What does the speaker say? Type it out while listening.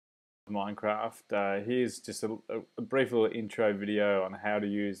Minecraft. Here's just a brief little intro video on how to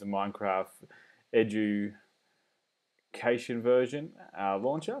use the MinecraftEdu version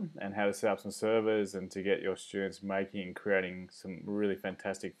launcher and how to set up some servers and to get your students making and creating some really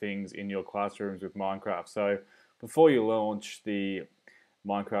fantastic things in your classrooms with Minecraft. So before you launch the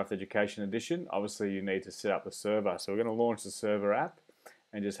Minecraft Education Edition, obviously you need to set up the server. So we're going to launch the server app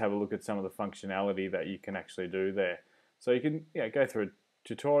and just have a look at some of the functionality that you can actually do there. So you can go through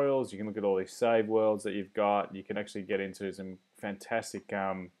tutorials, you can look at all these save worlds that you've got, you can actually get into some fantastic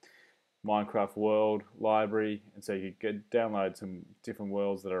Minecraft world library, and so you can download some different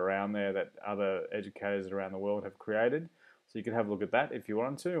worlds that are around there that other educators around the world have created. So you can have a look at that if you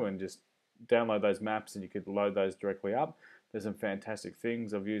want to and just download those maps and you could load those directly up. There's some fantastic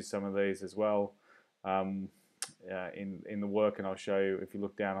things. I've used some of these as well in the work, and I'll show you. If you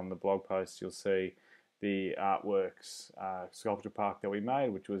look down on the blog post, you'll see the artworks sculpture park that we made,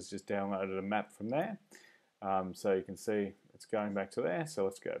 which was just downloaded a map from there. So you can see it's going back to there. So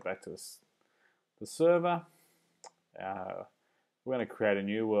let's go back to the server. We're going to create a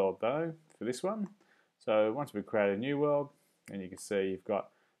new world though for this one. So once we create a new world, and you can see you've got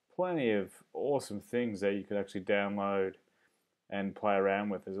plenty of awesome things that you could actually download and play around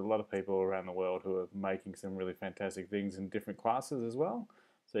with. There's a lot of people around the world who are making some really fantastic things in different classes as well.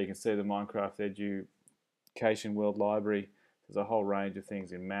 So you can see the Minecraft Education World Library. There's a whole range of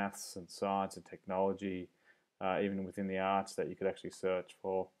things in maths and science and technology, even within the arts, that you could actually search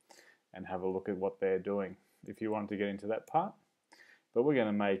for and have a look at what they're doing if you wanted to get into that part. But we're going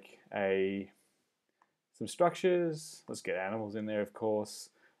to make some structures. Let's get animals in there, of course,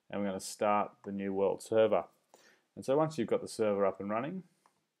 and we're going to start the new world server. And so once you've got the server up and running,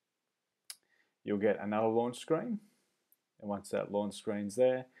 you'll get another launch screen. And once that launch screen's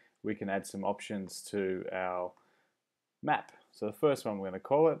there, we can add some options to our map. So the first one we're going to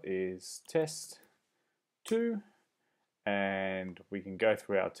call it is Test 2. And we can go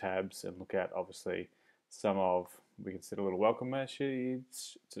through our tabs and look at, obviously, we can set a little welcome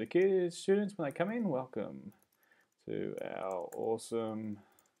message to the students when they come in. Welcome to our awesome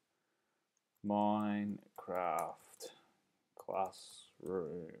Minecraft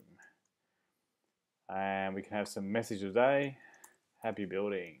classroom. And we can have some message of the day, happy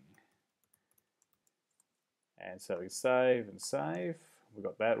building. And so we save and save. We've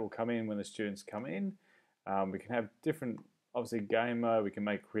got that will come in when the students come in. We can have different, obviously, game mode. We can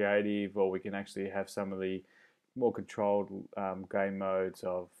make creative, or we can actually have some of the more controlled game modes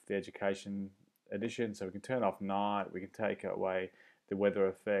of the Education Edition. So we can turn off night, we can take away the weather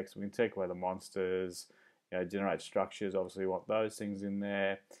effects, we can take away the monsters, generate structures. Obviously, you want those things in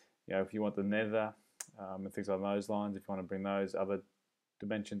there. If you want the nether and things along those lines, if you want to bring those other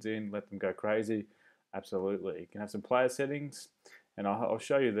dimensions in, let them go crazy, absolutely. You can have some player settings, and I'll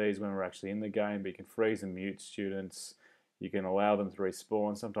show you these when we're actually in the game, but you can freeze and mute students. You can allow them to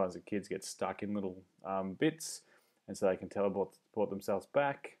respawn. Sometimes the kids get stuck in little bits, and so they can teleport themselves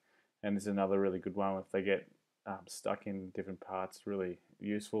back. And this is another really good one if they get stuck in different parts, really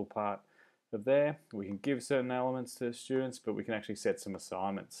useful part of there. We can give certain elements to students, but we can actually set some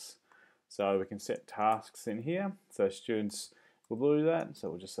assignments. So we can set tasks in here, so students will do that. So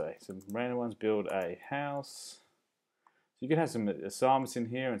we'll just say some random ones, build a house. So you can have some assignments in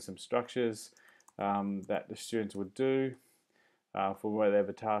here and some structures that the students would do for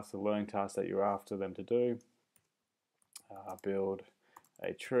whatever task, the learning task that you're after them to do. Build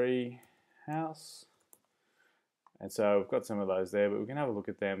a tree house. And so we've got some of those there, but we can have a look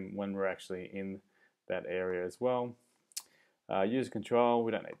at them when we're actually in that area as well. User control,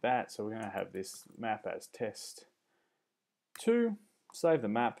 we don't need that, so we're going to have this map as Test 2. Save the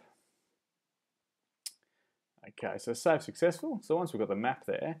map. Okay, so save successful. So once we've got the map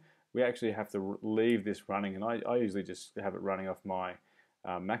there, we actually have to leave this running, and I usually just have it running off my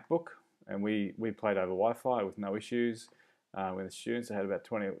MacBook, and we played over Wi-Fi with no issues with the students. I had about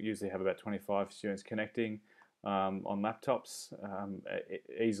 20, usually have about 25 students connecting on laptops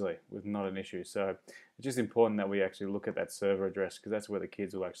easily with not an issue. So it's just important that we actually look at that server address, because that's where the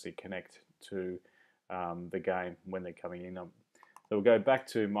kids will actually connect to the game when they're coming in. So we'll go back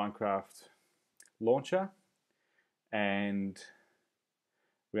to Minecraft Launcher, and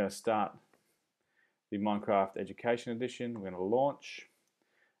we're going to start the Minecraft Education Edition. We're going to launch,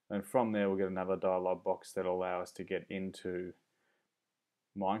 and from there we'll get another dialog box that will allow us to get into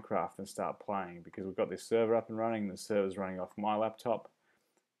Minecraft and start playing, because we've got this server up and running. The server's running off my laptop,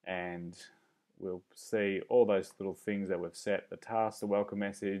 and we'll see all those little things that we've set, the task, the welcome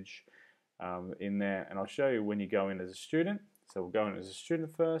message in there, and I'll show you when you go in as a student. So we'll go in as a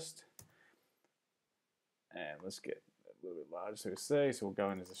student first, and let's get a little bit larger so we see. So we'll go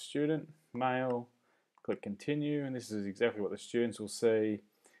in as a student, male, click continue, and this is exactly what the students will see.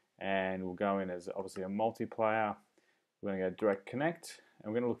 And we'll go in as obviously a multiplayer. We're going to go direct connect,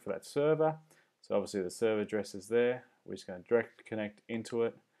 and we're going to look for that server. So obviously the server address is there. We're just going to direct connect into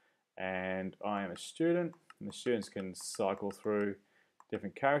it, and I am a student, and the students can cycle through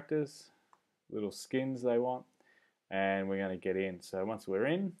different characters, little skins they want, and we're going to get in. So once we're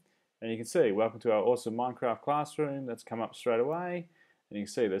in, and you can see, welcome to our awesome Minecraft classroom. That's come up straight away, and you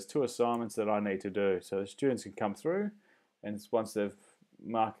can see there's 2 assignments that I need to do. So the students can come through, and once they've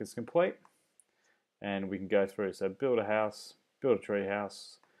marked as complete, and we can go through. So build a house, build a tree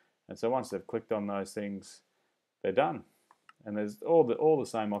house, and so once they've clicked on those things, they're done. And there's all the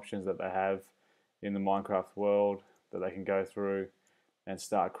same options that they have in the Minecraft world that they can go through and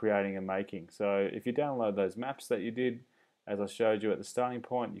start creating and making. So if you download those maps that you did, as I showed you at the starting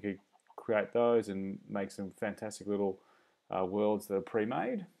point, you could create those and make some fantastic little worlds that are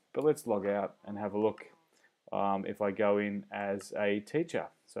pre-made. But let's log out and have a look if I go in as a teacher.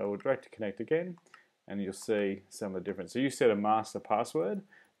 So we'll direct to connect again, and you'll see some of the difference. So you set a master password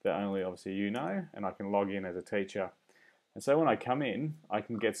that only obviously you know, and I can log in as a teacher. And so when I come in, I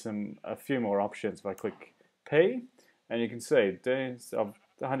can get a few more options. If I click P, and you can see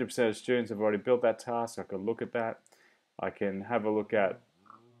 100% of students have already built that task. I can look at that. I can have a look at,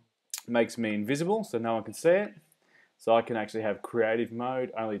 makes me invisible so no one can see it. So I can actually have creative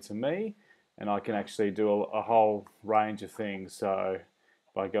mode only to me, and I can actually do a whole range of things. So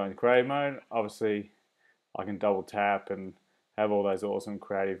if I go in creative mode, obviously I can double tap and have all those awesome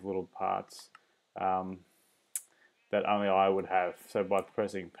creative little parts that only I would have. So by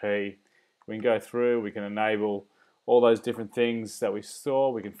pressing P, we can go through, we can enable all those different things that we saw.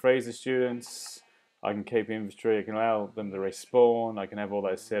 We can freeze the students, I can keep inventory, I can allow them to respawn, I can have all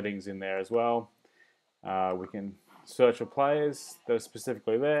those settings in there as well. We can search for players that are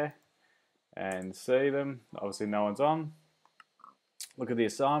specifically there and see them. Obviously no one's on. Look at the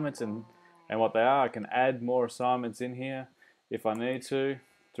assignments and what they are. I can add more assignments in here if I need to,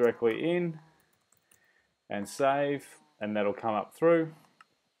 directly in, and save, and that'll come up through.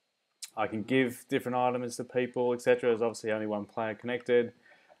 I can give different items to people, etc. There's obviously only one player connected.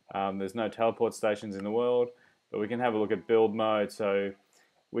 There's no teleport stations in the world, but we can have a look at build mode, so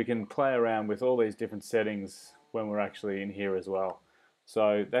we can play around with all these different settings when we're actually in here as well.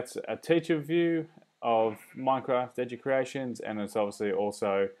 So that's a teacher view of MinecraftEdu Creations, and it's obviously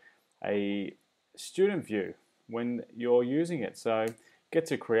also a student view when you're using it. So get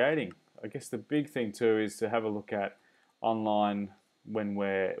to creating. I guess the big thing too is to have a look at online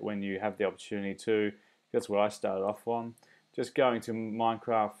when you have the opportunity to. That's what I started off on. Just going to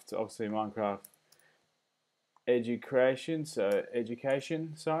Minecraft, obviously Minecraft Education, so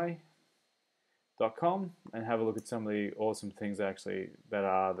education.com, and have a look at some of the awesome things actually that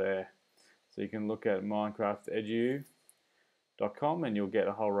are there. So you can look at MinecraftEdu.com, and you'll get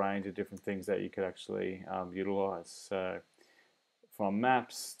a whole range of different things that you could actually utilize. So from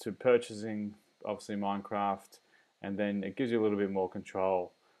maps to purchasing, obviously Minecraft, and then it gives you a little bit more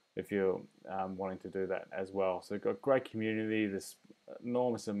control if you're wanting to do that as well. So you've got great community, there's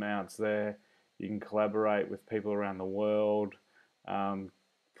enormous amounts there. You can collaborate with people around the world,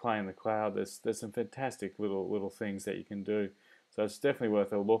 play in the cloud. There's some fantastic little things that you can do. So it's definitely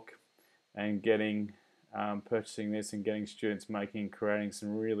worth a look, and purchasing this and getting students creating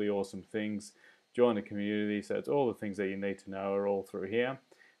some really awesome things. Join the community. So it's all the things that you need to know are all through here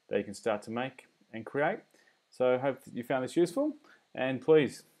that you can start to make and create. So I hope you found this useful, and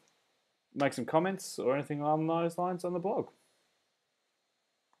please make some comments or anything along those lines on the blog.